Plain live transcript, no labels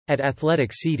At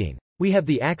Athletic Seating, we have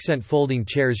the accent folding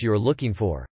chairs you're looking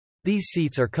for. These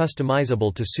seats are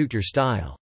customizable to suit your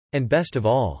style. And best of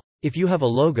all, if you have a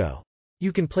logo,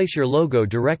 you can place your logo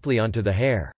directly onto the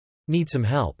hair. Need some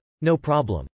help? No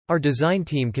problem. Our design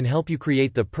team can help you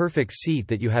create the perfect seat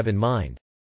that you have in mind.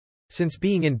 Since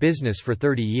being in business for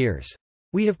 30 years,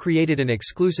 we have created an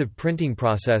exclusive printing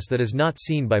process that is not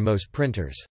seen by most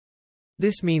printers.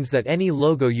 This means that any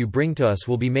logo you bring to us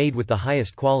will be made with the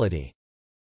highest quality.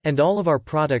 And all of our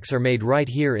products are made right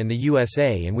here in the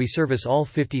USA, and we service all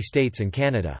 50 states and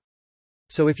Canada.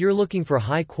 So if you're looking for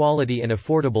high quality and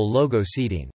affordable logo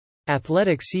seating,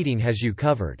 Athletic Seating has you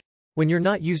covered. When you're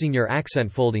not using your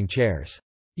accent folding chairs,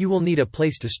 you will need a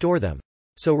place to store them.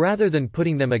 So rather than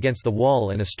putting them against the wall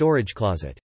in a storage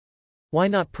closet, why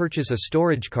not purchase a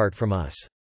storage cart from us?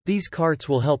 These carts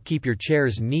will help keep your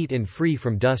chairs neat and free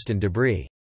from dust and debris.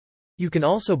 You can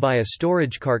also buy a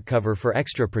storage cart cover for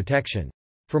extra protection.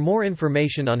 For more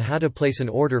information on how to place an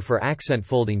order for accent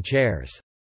folding chairs,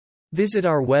 visit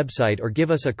our website or give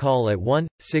us a call at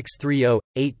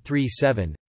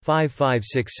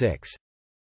 1-630-837-5566.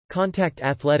 Contact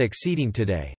Athletic Seating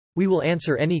today. We will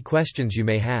answer any questions you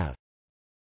may have.